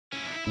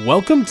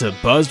Welcome to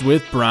Buzzed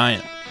with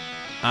Brian.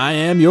 I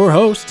am your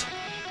host,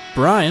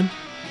 Brian.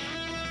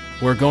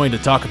 We're going to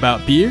talk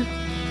about beer,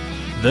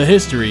 the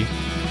history,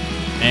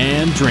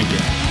 and drinking.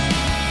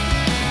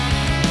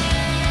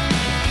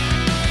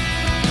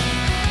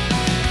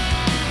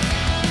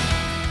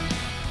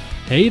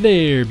 Hey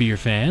there, beer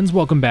fans.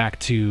 Welcome back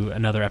to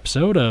another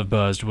episode of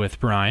Buzzed with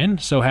Brian.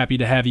 So happy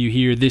to have you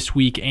here this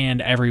week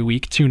and every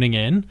week tuning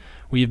in.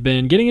 We've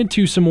been getting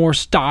into some more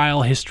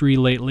style history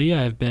lately.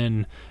 I've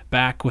been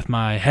back with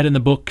my head in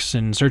the books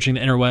and searching the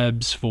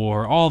interwebs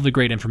for all the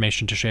great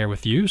information to share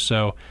with you.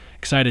 So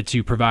excited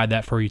to provide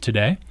that for you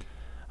today.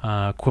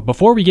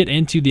 Before we get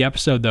into the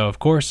episode, though, of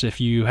course, if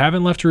you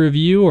haven't left a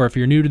review or if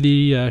you're new to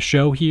the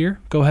show here,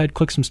 go ahead,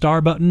 click some star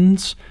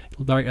buttons,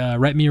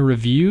 write me a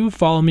review,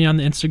 follow me on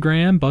the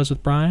Instagram, Buzz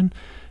with Brian.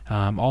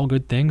 All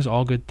good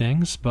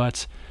things.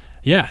 But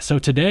yeah, so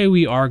today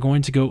we are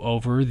going to go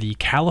over the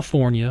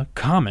California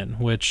Common,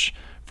 which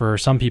for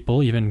some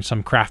people, even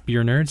some craft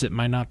beer nerds, it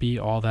might not be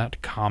all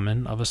that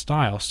common of a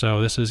style.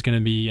 So this is going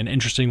to be an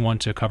interesting one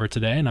to cover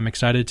today, and I'm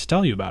excited to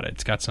tell you about it.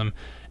 It's got some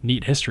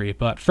neat history.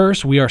 But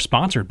first, we are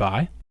sponsored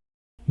by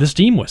the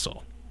steam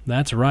whistle.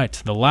 That's right,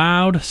 the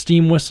loud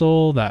steam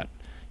whistle that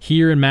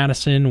here in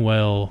Madison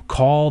will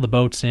call the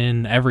boats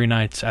in every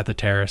night at the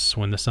terrace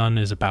when the sun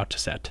is about to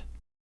set.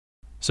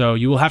 So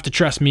you will have to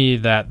trust me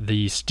that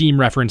the steam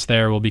reference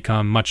there will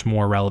become much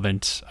more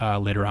relevant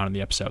later on in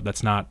the episode.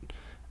 That's not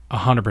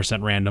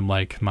 100% random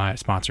like my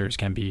sponsors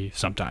can be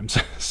sometimes.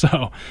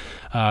 So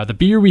the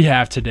beer we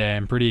have today,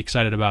 I'm pretty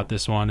excited about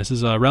this one. This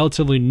is a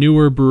relatively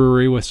newer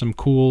brewery with a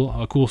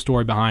cool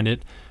story behind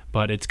it,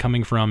 but it's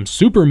coming from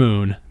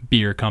Supermoon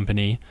Beer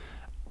Company,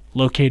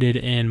 located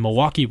in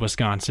Milwaukee,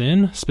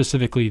 Wisconsin,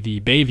 specifically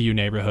the Bayview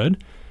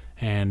neighborhood.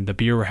 And the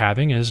beer we're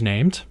having is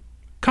named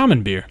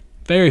Common Beer.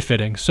 Very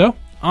fitting. So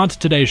on to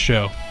today's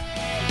show.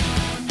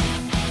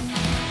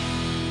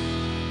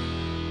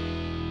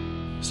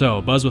 So,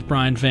 Buzz with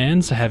Brian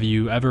fans, have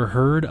you ever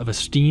heard of a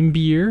steam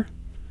beer?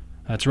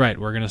 That's right,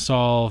 we're going to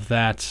solve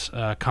that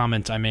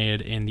comment I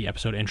made in the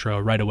episode intro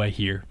right away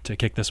here to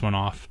kick this one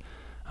off.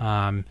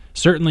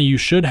 Certainly you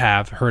should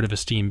have heard of a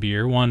steam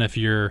beer, one if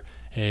you're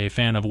a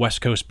fan of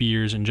West Coast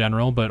beers in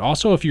general, but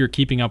also if you're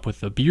keeping up with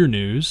the beer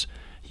news,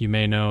 you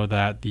may know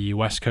that the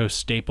West Coast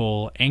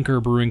staple Anchor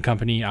Brewing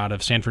Company out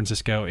of San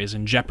Francisco is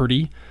in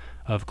jeopardy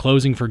of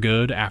closing for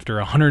good after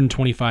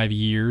 125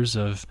 years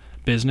of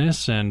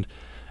business, and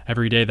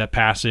every day that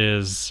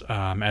passes,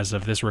 as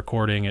of this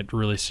recording, it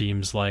really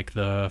seems like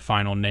the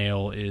final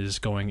nail is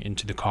going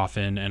into the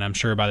coffin, and I'm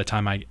sure by the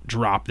time I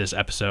drop this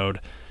episode,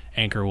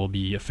 Anchor will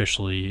be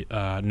officially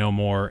no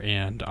more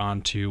and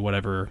on to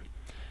whatever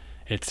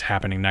it's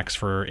happening next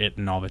for it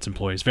and all of its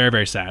employees. Very,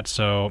 very sad.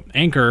 So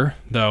Anchor,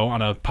 though,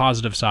 on a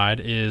positive side,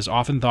 is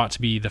often thought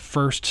to be the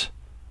first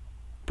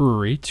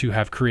brewery to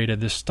have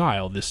created this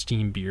style, this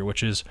steam beer,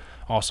 which is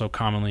also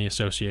commonly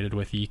associated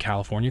with the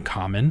California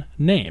Common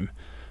name.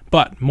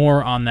 But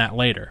more on that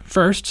later.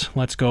 First,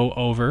 let's go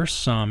over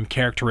some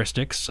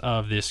characteristics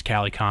of this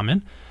Cali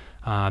Common.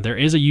 There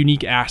is a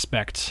unique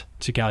aspect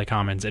to Cali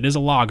Commons. It is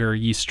a lager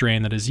yeast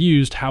strain that is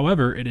used.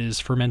 However, it is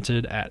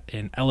fermented at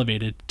an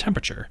elevated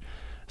temperature.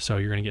 So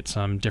you're going to get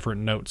some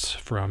different notes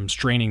from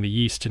straining the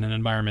yeast in an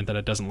environment that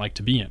it doesn't like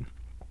to be in.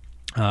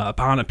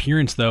 Upon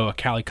appearance, though, a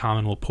Cali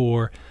Common will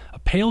pour a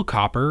pale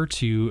copper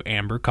to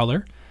amber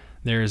color.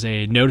 There's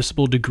a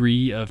noticeable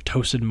degree of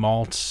toasted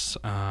malts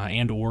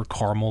and or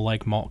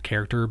caramel-like malt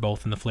character,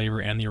 both in the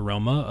flavor and the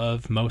aroma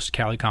of most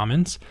Cali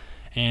Commons.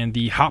 And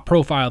the hop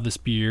profile of this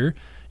beer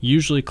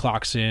usually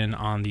clocks in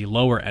on the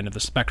lower end of the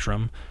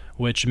spectrum,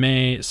 which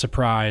may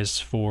surprise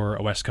for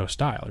a West Coast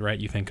style, right?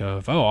 You think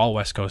of, all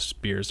West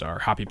Coast beers are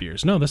hoppy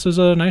beers. No, this is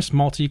a nice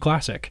malty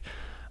classic.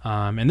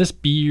 And this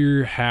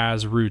beer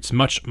has roots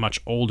much, much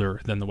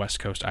older than the West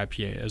Coast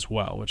IPA as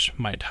well, which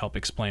might help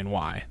explain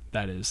why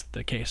that is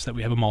the case, that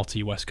we have a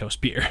malty West Coast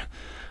beer.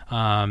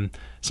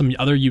 Some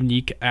other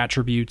unique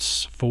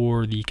attributes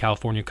for the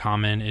California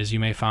Common is you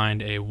may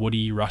find a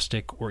woody,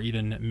 rustic, or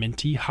even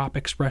minty hop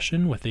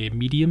expression with a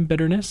medium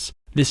bitterness.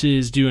 This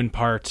is due in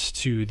part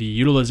to the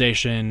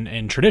utilization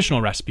in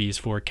traditional recipes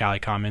for Cali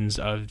Commons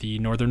of the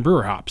Northern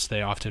Brewer hops.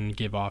 They often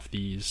give off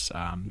these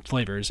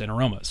flavors and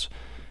aromas.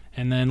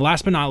 And then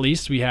last but not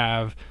least, we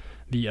have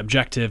the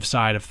objective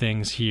side of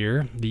things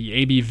here.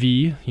 The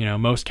ABV,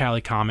 most Cali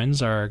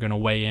Commons are going to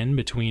weigh in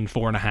between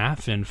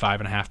 4.5% and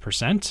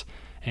 5.5%,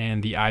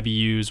 and the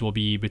IBUs will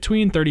be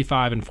between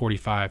 35 and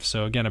 45.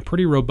 So again, a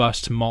pretty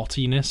robust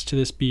maltiness to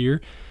this beer.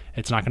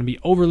 It's not going to be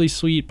overly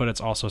sweet, but it's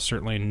also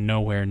certainly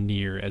nowhere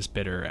near as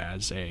bitter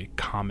as a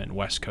common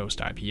West Coast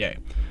IPA.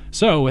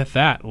 So with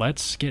that,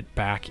 let's get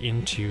back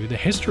into the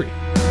history.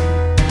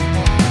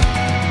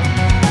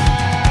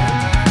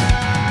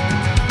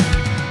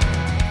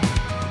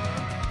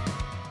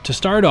 To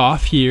start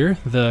off here,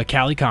 the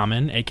Cali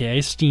Common,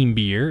 aka steam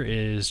beer,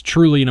 is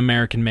truly an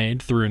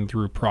American-made through and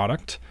through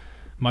product.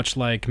 Much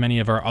like many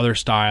of our other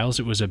styles,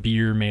 it was a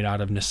beer made out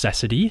of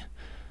necessity.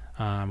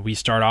 We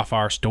start off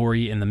our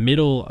story in the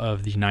middle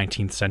of the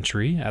 19th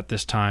century. At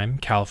this time,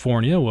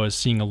 California was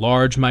seeing a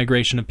large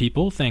migration of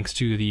people thanks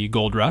to the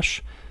gold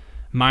rush.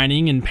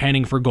 Mining and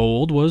panning for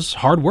gold was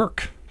hard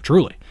work,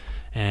 truly.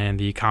 And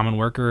the common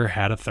worker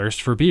had a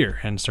thirst for beer,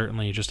 and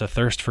certainly just a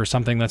thirst for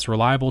something that's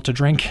reliable to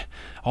drink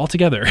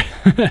altogether.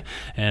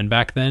 And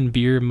back then,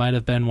 beer might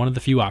have been one of the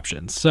few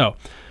options. So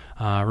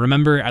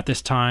remember at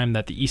this time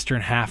that the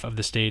eastern half of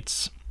the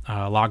state's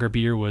lager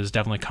beer was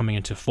definitely coming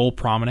into full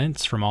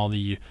prominence from all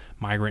the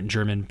migrant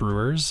German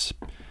brewers.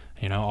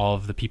 You know, all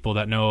of the people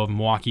that know of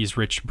Milwaukee's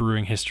rich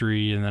brewing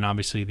history, and then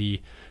obviously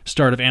the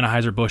start of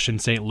Anheuser-Busch in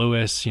St.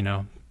 Louis. You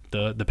know,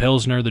 the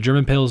Pilsner, the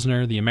German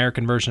Pilsner, the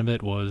American version of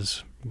it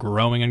was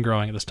growing and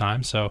growing at this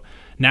time. So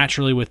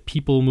naturally, with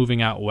people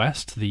moving out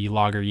west, the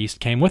lager yeast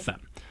came with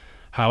them.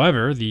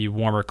 However, the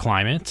warmer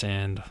climate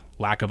and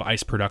lack of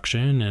ice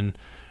production and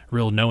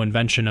real no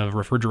invention of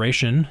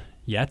refrigeration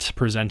yet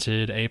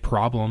presented a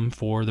problem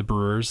for the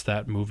brewers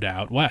that moved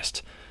out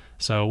west.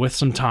 So with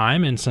some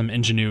time and some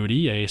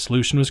ingenuity, a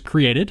solution was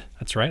created.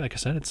 That's right, like I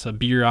said, it's a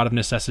beer out of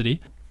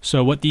necessity.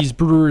 So what these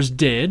brewers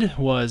did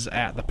was,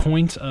 at the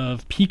point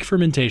of peak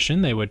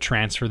fermentation, they would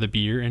transfer the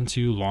beer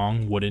into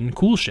long wooden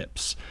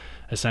coolships,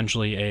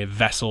 essentially a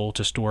vessel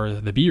to store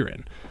the beer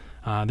in.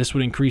 This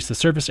would increase the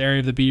surface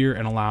area of the beer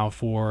and allow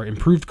for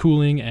improved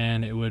cooling,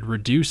 and it would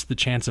reduce the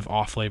chance of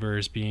off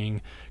flavors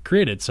being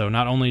created. So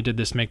not only did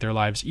this make their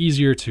lives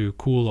easier to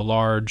cool a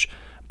large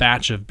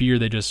batch of beer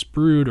they just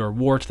brewed or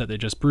wort that they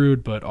just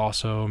brewed, but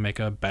also make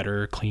a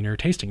better, cleaner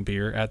tasting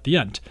beer at the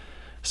end.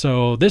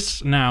 So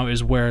this now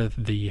is where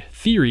the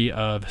theory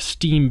of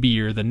steam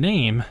beer, the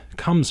name,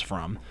 comes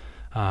from.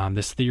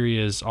 This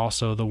theory is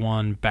also the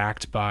one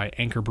backed by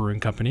Anchor Brewing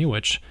Company,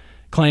 which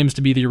claims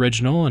to be the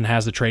original and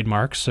has the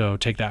trademark, so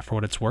take that for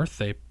what it's worth.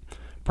 They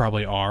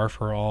probably are,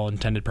 for all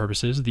intended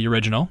purposes, the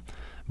original.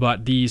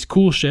 But these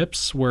cool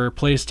ships were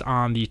placed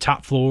on the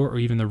top floor or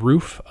even the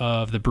roof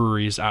of the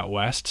breweries out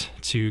west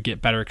to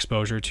get better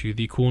exposure to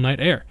the cool night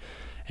air.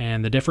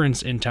 And the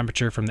difference in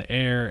temperature from the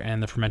air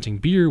and the fermenting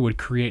beer would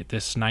create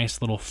this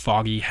nice little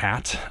foggy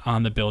hat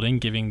on the building,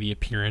 giving the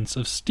appearance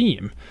of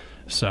steam.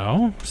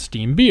 So,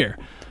 steam beer.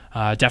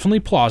 Definitely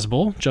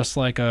plausible, just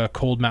like a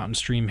cold mountain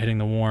stream hitting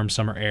the warm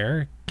summer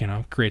air,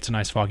 creates a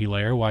nice foggy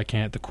layer. Why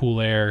can't the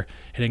cool air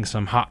hitting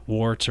some hot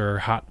wort or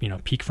hot,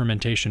 peak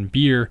fermentation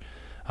beer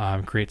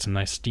create some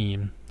nice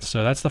steam?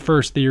 So that's the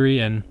first theory,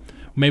 and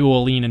maybe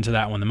we'll lean into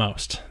that one the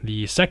most.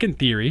 The second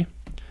theory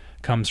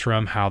comes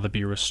from how the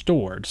beer was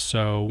stored.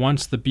 So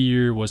once the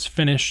beer was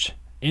finished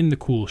in the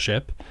cool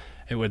ship,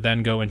 it would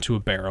then go into a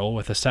barrel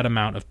with a set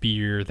amount of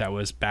beer that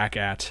was back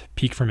at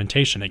peak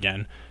fermentation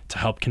again to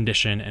help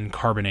condition and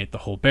carbonate the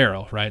whole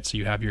barrel, right? So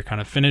you have your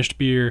kind of finished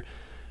beer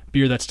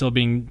that's still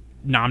being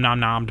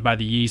nommed by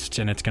the yeast,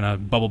 and it's going to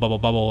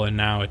bubble, and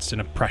now it's in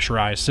a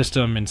pressurized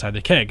system inside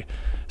the keg.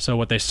 So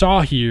what they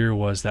saw here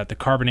was that the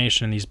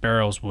carbonation in these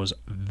barrels was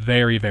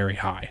very, very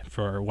high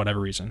for whatever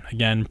reason.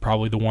 Again,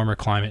 probably the warmer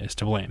climate is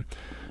to blame.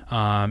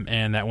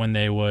 And that when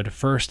they would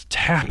first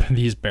tap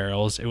these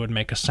barrels, it would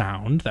make a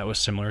sound that was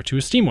similar to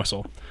a steam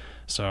whistle.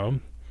 So,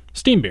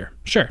 steam beer,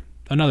 sure,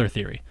 another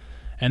theory.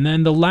 And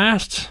then the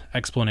last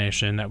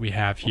explanation that we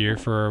have here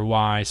for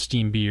why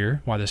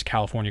this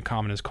California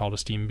Common is called a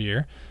steam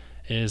beer,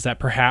 is that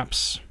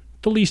perhaps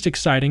the least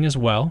exciting as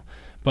well,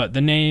 but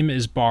the name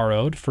is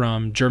borrowed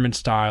from German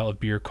style of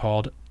beer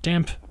called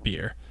damp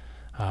beer.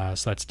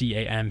 So that's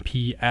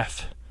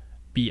DAMPFBIER,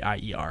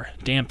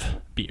 damp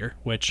beer,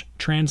 which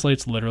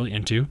translates literally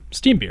into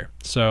steam beer.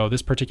 So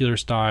this particular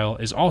style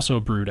is also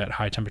brewed at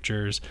high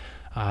temperatures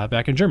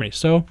back in Germany.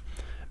 So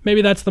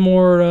maybe that's the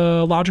more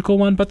logical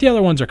one, but the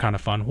other ones are kind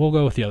of fun. We'll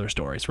go with the other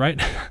stories,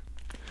 right?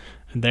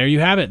 And there you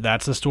have it.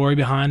 That's the story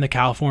behind the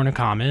California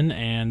Common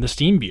and the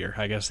steam beer.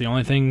 I guess the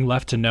only thing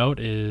left to note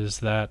is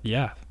that,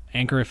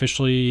 Anchor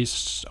officially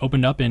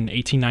opened up in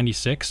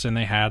 1896, and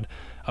they had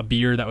a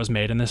beer that was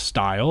made in this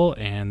style,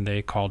 and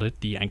they called it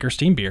the Anchor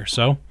Steam Beer.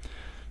 So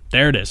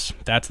there it is.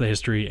 That's the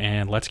history,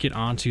 and let's get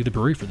on to the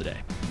brewery for the day.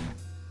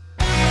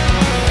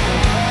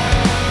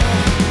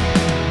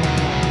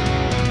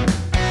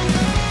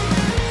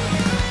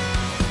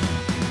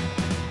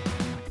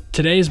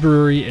 Today's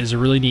brewery is a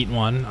really neat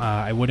one.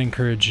 I would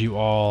encourage you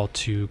all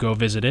to go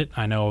visit it.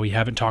 I know we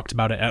haven't talked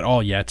about it at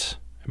all yet,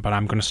 but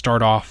I'm going to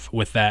start off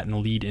with that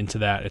and lead into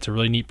that. It's a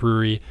really neat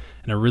brewery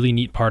and a really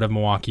neat part of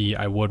Milwaukee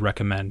I would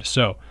recommend.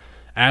 So,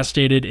 as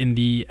stated in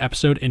the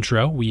episode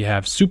intro, we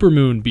have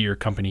Supermoon Beer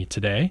Company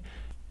today.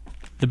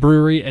 The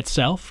brewery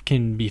itself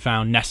can be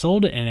found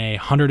nestled in a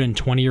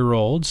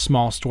 120-year-old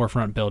small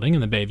storefront building in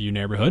the Bayview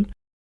neighborhood.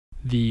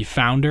 The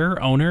founder,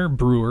 owner,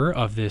 brewer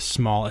of this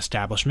small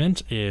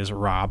establishment is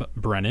Rob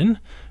Brennan.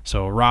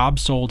 So Rob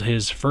sold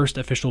his first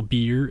official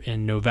beer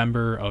in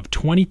November of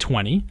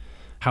 2020.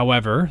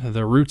 However,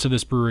 the roots of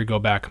this brewery go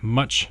back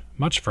much,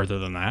 much further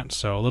than that.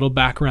 So a little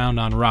background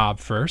on Rob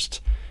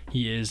first.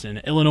 He is an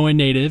Illinois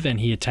native, and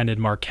he attended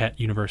Marquette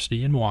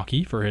University in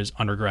Milwaukee for his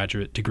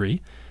undergraduate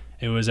degree.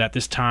 It was at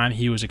this time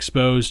he was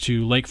exposed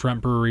to Lakefront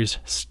Brewery's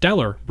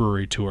Stellar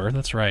Brewery Tour.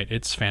 That's right,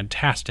 it's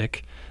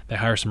fantastic. They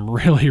hire some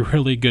really,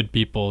 really good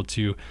people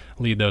to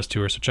lead those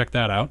tours, so check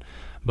that out.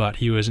 But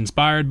he was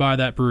inspired by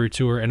that brewery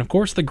tour and, of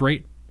course, the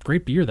great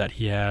beer that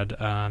he had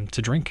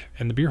to drink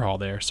in the beer hall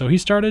there. So he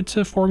started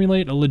to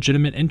formulate a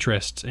legitimate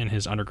interest in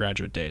his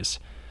undergraduate days.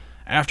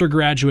 After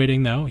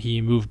graduating, though, he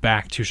moved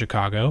back to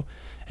Chicago,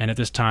 and at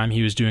this time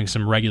he was doing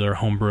some regular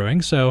home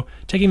brewing, so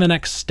taking the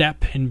next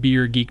step in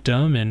beer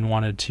geekdom and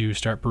wanted to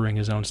start brewing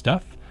his own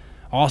stuff.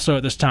 Also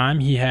at this time,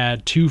 he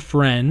had two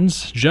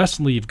friends just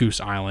leave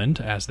Goose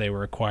Island as they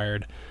were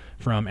acquired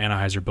from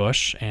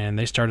Anheuser-Busch, and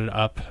they started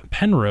up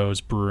Penrose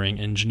Brewing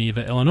in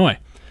Geneva, Illinois.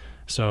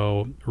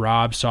 So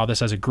Rob saw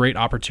this as a great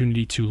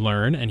opportunity to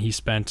learn, and he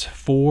spent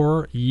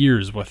 4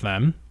 years with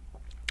them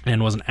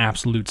and was an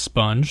absolute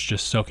sponge,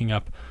 just soaking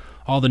up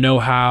all the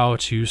know-how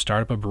to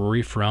start up a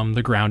brewery from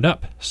the ground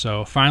up.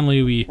 So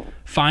finally we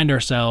find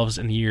ourselves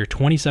in the year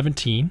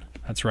 2017.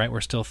 That's right,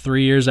 we're still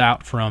 3 years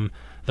out from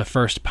the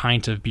first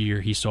pint of beer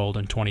he sold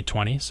in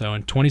 2020. So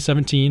in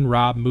 2017,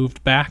 Rob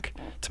moved back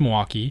to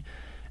Milwaukee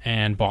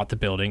and bought the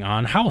building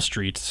on Howell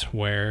Street,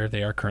 where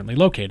they are currently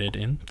located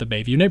in the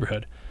Bayview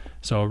neighborhood.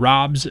 So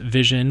Rob's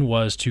vision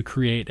was to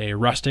create a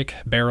rustic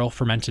barrel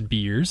fermented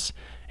beers,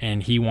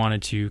 and he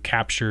wanted to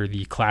capture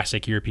the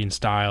classic European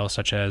styles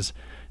such as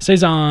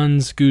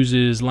saisons,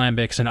 gouzes,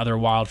 lambics, and other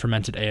wild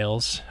fermented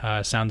ales.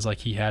 Sounds like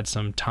he had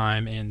some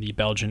time in the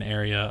Belgian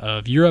area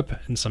of Europe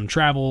and some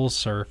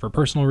travels or for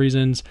personal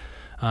reasons,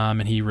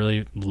 and he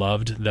really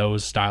loved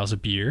those styles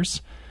of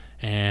beers.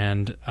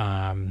 And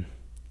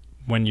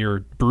when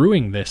you're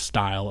brewing this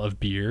style of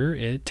beer,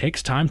 it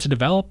takes time to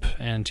develop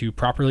and to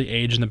properly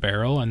age in the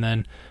barrel and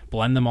then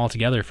blend them all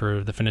together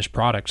for the finished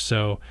product.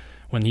 So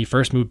when he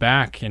first moved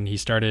back and he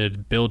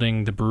started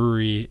building the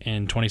brewery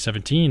in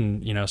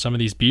 2017, some of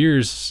these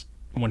beers,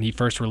 when he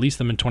first released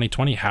them in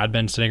 2020, had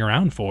been sitting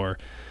around for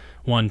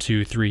 1,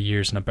 2, 3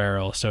 years in a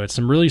barrel. So it's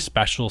some really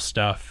special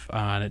stuff,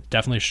 and it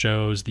definitely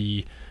shows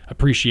the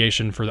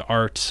appreciation for the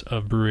art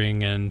of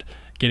brewing and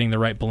getting the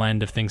right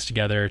blend of things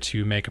together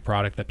to make a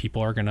product that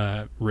people are going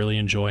to really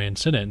enjoy and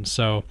sit in.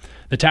 So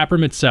the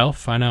taproom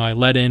itself, I know I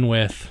led in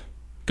with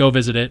go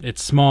visit it.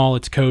 It's small,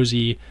 it's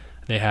cozy.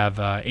 They have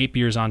 8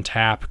 beers on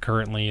tap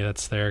currently.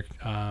 That's their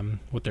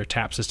what their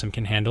tap system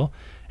can handle.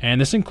 And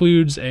this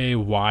includes a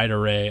wide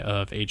array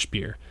of aged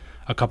beer.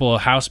 A couple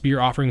of house beer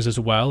offerings as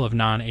well of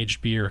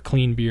non-aged beer,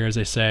 clean beer as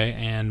they say,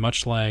 and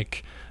much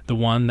like the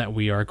one that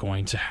we are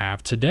going to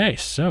have today.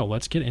 So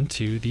let's get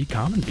into the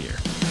common beer.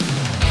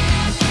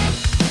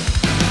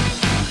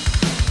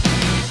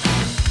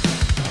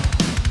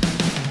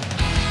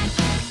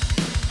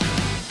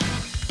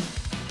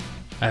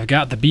 I've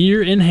got the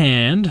beer in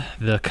hand,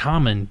 the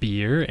common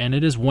beer, and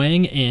it is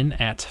weighing in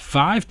at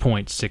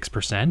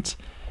 5.6%.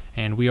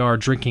 And we are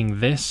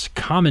drinking this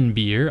common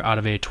beer out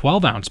of a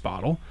 12-ounce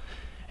bottle.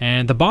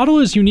 And the bottle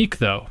is unique,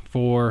 though,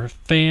 for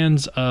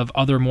fans of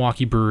other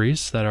Milwaukee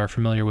breweries that are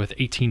familiar with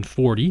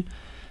 1840.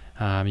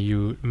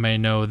 You may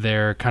know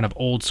their kind of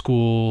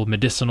old-school,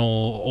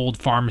 medicinal, old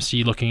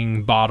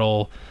pharmacy-looking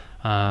bottle,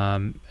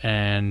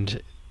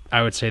 and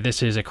I would say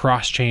this is a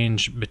cross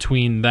change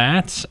between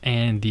that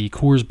and the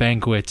Coors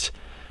Banquet,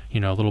 a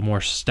little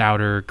more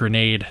stouter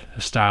grenade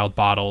styled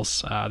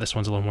bottles. This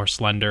one's a little more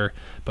slender,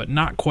 but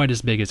not quite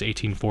as big as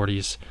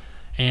 1840s.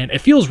 And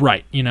it feels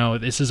right.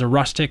 This is a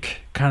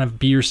rustic kind of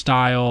beer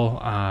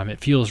style. It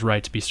feels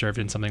right to be served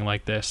in something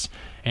like this.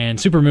 And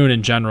Supermoon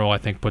in general, I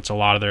think, puts a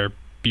lot of their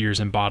beers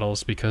in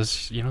bottles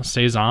because,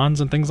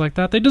 saisons and things like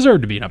that, they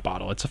deserve to be in a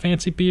bottle. It's a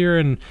fancy beer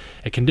and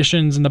it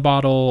conditions in the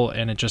bottle,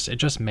 and it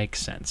just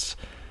makes sense.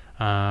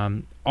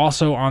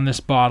 Also on this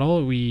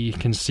bottle, we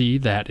can see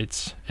that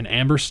it's an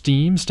amber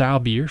steam style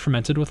beer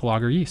fermented with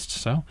lager yeast.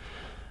 So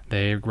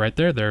they're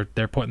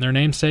putting their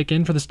namesake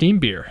in for the steam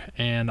beer.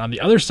 And on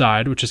the other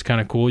side, which is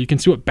kind of cool, you can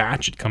see what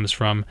batch it comes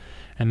from.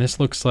 And this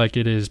looks like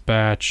it is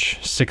batch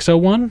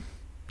 601.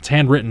 It's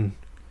handwritten,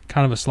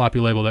 kind of a sloppy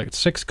label. That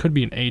 6 could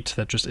be an 8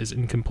 that just is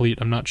incomplete.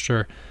 I'm not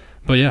sure.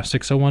 But yeah,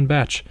 601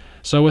 batch.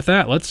 So with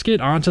that, let's get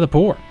on to the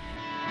pour.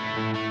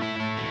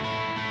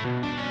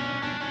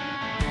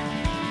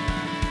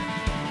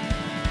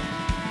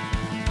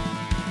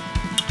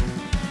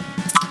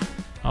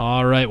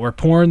 All right, we're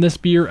pouring this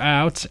beer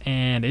out,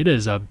 and it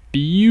is a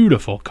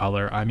beautiful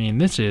color. I mean,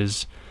 this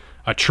is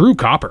a true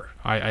copper.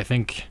 I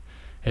think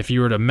if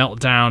you were to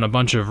melt down a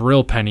bunch of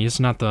real pennies,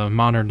 not the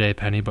modern day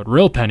penny, but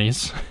real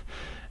pennies,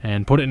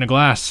 and put it in a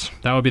glass,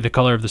 that would be the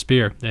color of this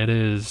beer. It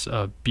is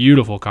a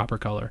beautiful copper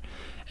color,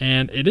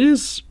 and it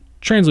is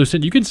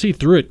translucent. You can see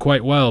through it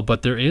quite well,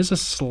 but there is a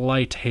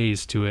slight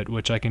haze to it,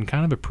 which I can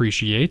kind of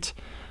appreciate.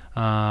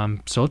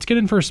 So let's get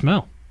in for a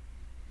smell.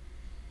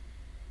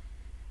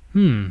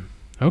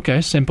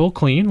 Okay, simple,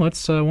 clean.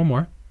 Let's one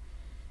more.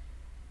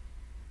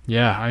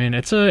 Yeah, I mean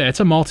it's a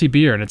malty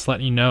beer, and it's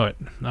letting you know it.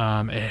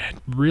 It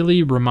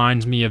really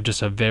reminds me of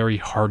just a very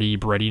hearty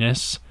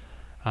breadiness,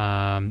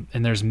 and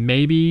there's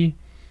maybe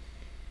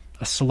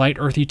a slight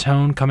earthy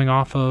tone coming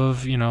off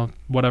of,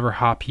 whatever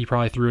hop he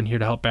probably threw in here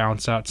to help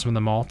balance out some of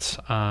the malts.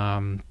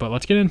 But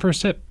let's get in for a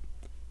sip.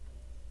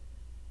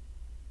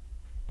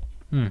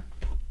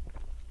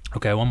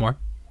 Okay, one more.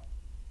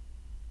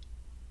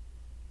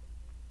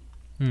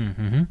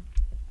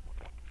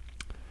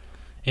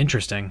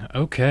 Interesting.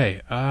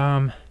 Okay.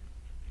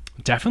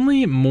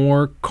 Definitely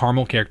more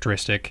caramel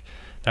characteristic.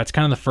 That's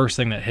kind of the first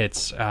thing that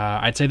hits.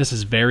 I'd say this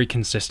is very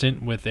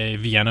consistent with a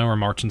Vienna or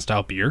Marchen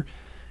style beer.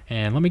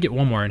 And let me get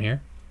one more in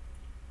here.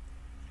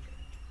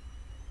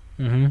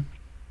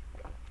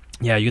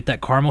 Yeah, you get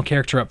that caramel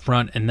character up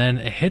front, and then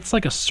it hits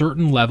like a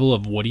certain level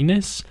of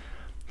woodiness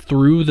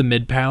through the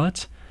mid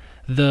palate.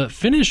 The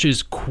finish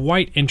is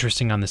quite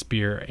interesting on this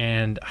beer,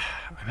 and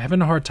I'm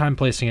having a hard time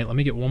placing it. Let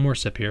me get one more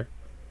sip here.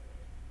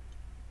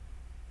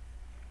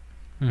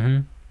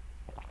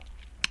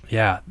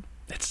 Yeah,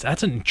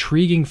 that's an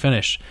intriguing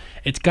finish.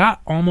 It's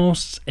got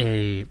almost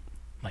a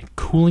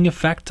cooling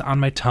effect on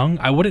my tongue.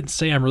 I wouldn't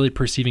say I'm really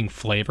perceiving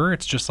flavor.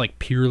 It's just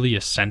purely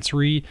a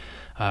sensory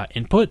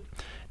input.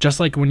 Just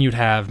like when you'd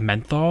have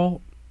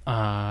menthol,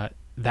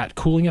 that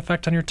cooling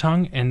effect on your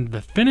tongue. And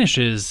the finish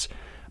is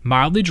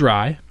mildly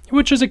dry,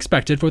 which is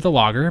expected with a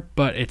lager,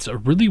 but it's a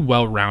really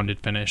well-rounded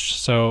finish.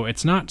 So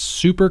it's not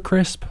super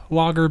crisp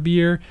lager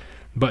beer,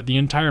 but the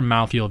entire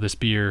mouthfeel of this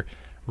beer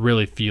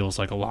really feels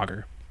like a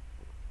lager.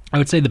 I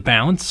would say the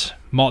balance,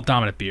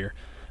 malt-dominant beer,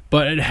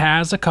 but it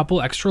has a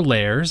couple extra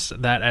layers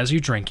that as you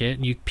drink it,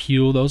 you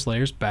peel those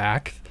layers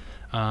back,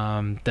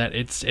 that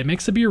it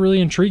makes the beer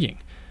really intriguing.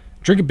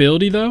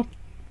 Drinkability, though,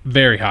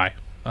 very high.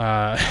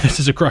 This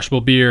is a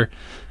crushable beer.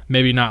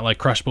 Maybe not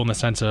crushable in the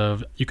sense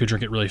of you could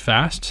drink it really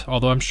fast,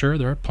 although I'm sure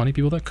there are plenty of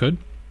people that could.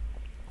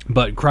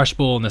 But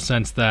crushable in the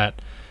sense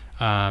that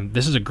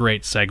this is a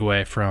great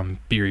segue from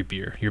beery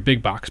beer, your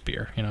big box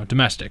beer,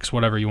 domestics,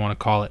 whatever you want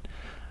to call it.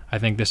 I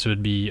think this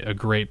would be a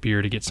great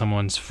beer to get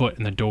someone's foot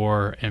in the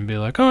door and be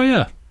like, oh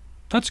yeah,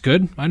 that's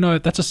good. I know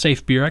that's a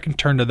safe beer. I can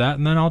turn to that,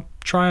 and then I'll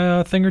try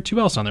a thing or two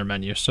else on their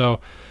menu.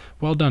 So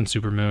well done,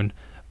 Supermoon.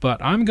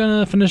 But I'm going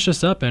to finish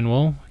this up, and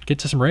we'll get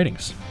to some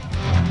ratings.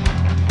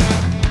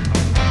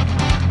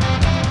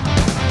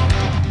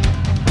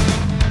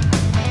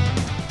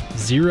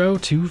 Zero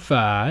to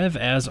 5,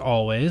 as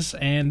always,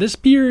 and this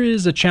beer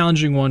is a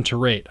challenging one to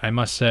rate, I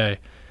must say.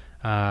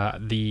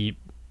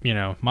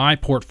 My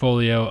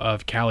portfolio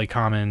of Cali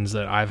Commons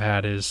that I've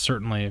had is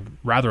certainly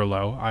rather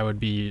low. I would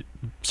be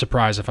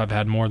surprised if I've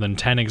had more than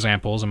 10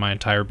 examples in my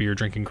entire beer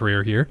drinking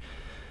career here.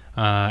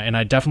 And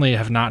I definitely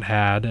have not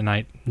had, and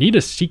I need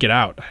to seek it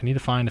out. I need to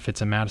find if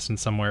it's in Madison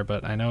somewhere,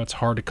 but I know it's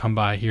hard to come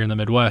by here in the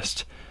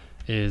Midwest,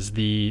 is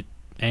the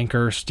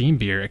Anchor Steam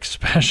Beer,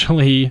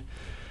 especially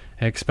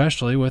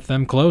with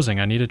them closing.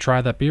 I need to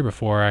try that beer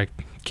before I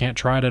can't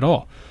try it at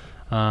all.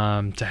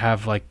 To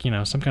have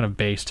some kind of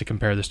base to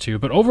compare this to.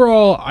 But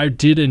overall, I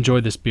did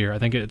enjoy this beer. I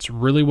think it's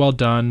really well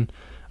done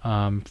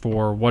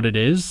for what it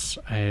is.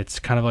 It's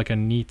kind of a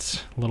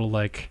neat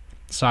little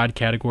side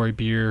category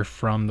beer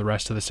from the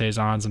rest of the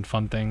Saisons and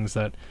fun things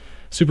that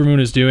Supermoon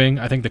is doing.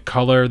 I think the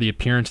color, the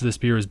appearance of this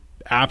beer is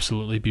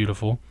absolutely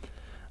beautiful.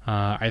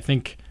 I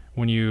think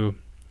when you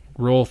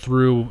roll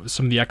through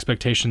some of the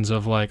expectations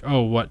of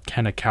what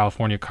can a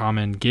California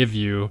Common give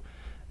you,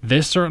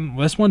 this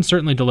one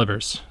certainly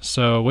delivers.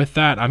 So with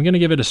that, I'm going to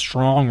give it a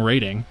strong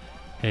rating,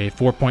 a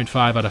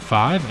 4.5 out of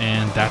 5,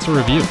 and that's a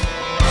review.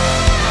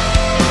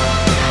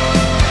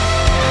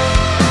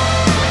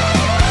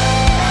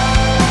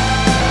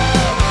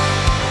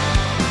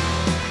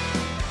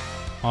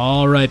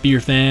 All right,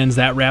 beer fans,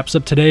 that wraps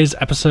up today's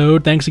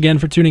episode. Thanks again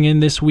for tuning in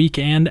this week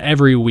and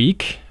every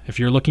week. If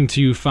you're looking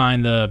to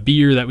find the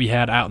beer that we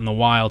had out in the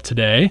wild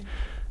today,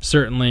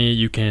 certainly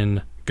you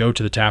can go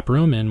to the tap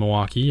room in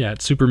Milwaukee at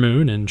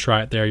Supermoon and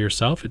try it there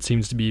yourself. It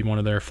seems to be one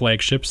of their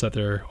flagships that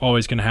they're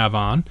always going to have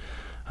on.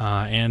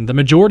 And the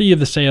majority of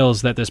the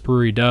sales that this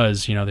brewery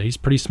does, he's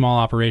pretty small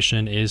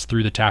operation, is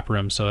through the tap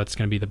room, so that's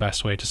going to be the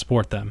best way to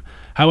support them.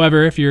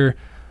 However, if you're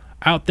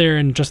out there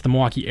in just the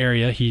Milwaukee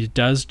area, he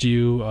does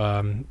do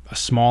a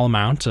small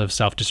amount of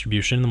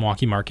self-distribution in the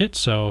Milwaukee market,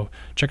 so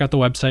check out the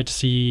website to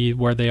see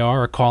where they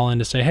are, or call in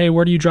to say, hey,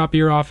 where do you drop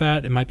beer off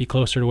at? It might be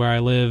closer to where I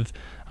live.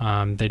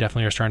 They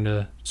definitely are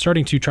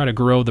starting to try to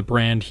grow the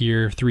brand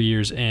here 3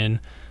 years in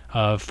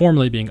of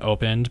formally being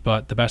opened,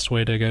 but the best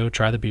way to go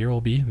try the beer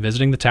will be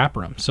visiting the tap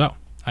room. So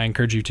I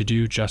encourage you to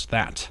do just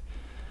that.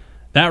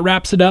 That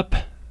wraps it up.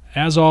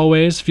 As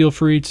always, feel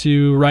free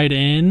to write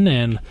in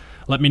and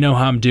let me know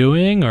how I'm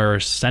doing, or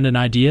send an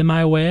idea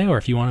my way, or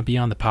if you want to be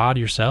on the pod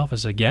yourself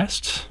as a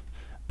guest,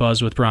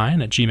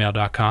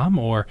 buzzwithbrian@gmail.com,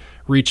 or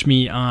reach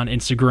me on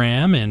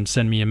Instagram and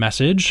send me a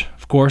message.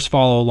 Of course,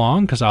 follow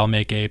along because I'll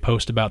make a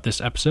post about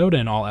this episode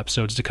and all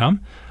episodes to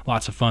come.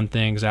 Lots of fun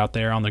things out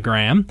there on the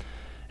gram.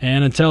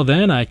 And until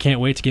then, I can't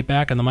wait to get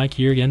back on the mic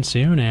here again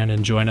soon and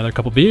enjoy another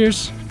couple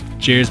beers.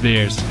 Cheers,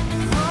 beers.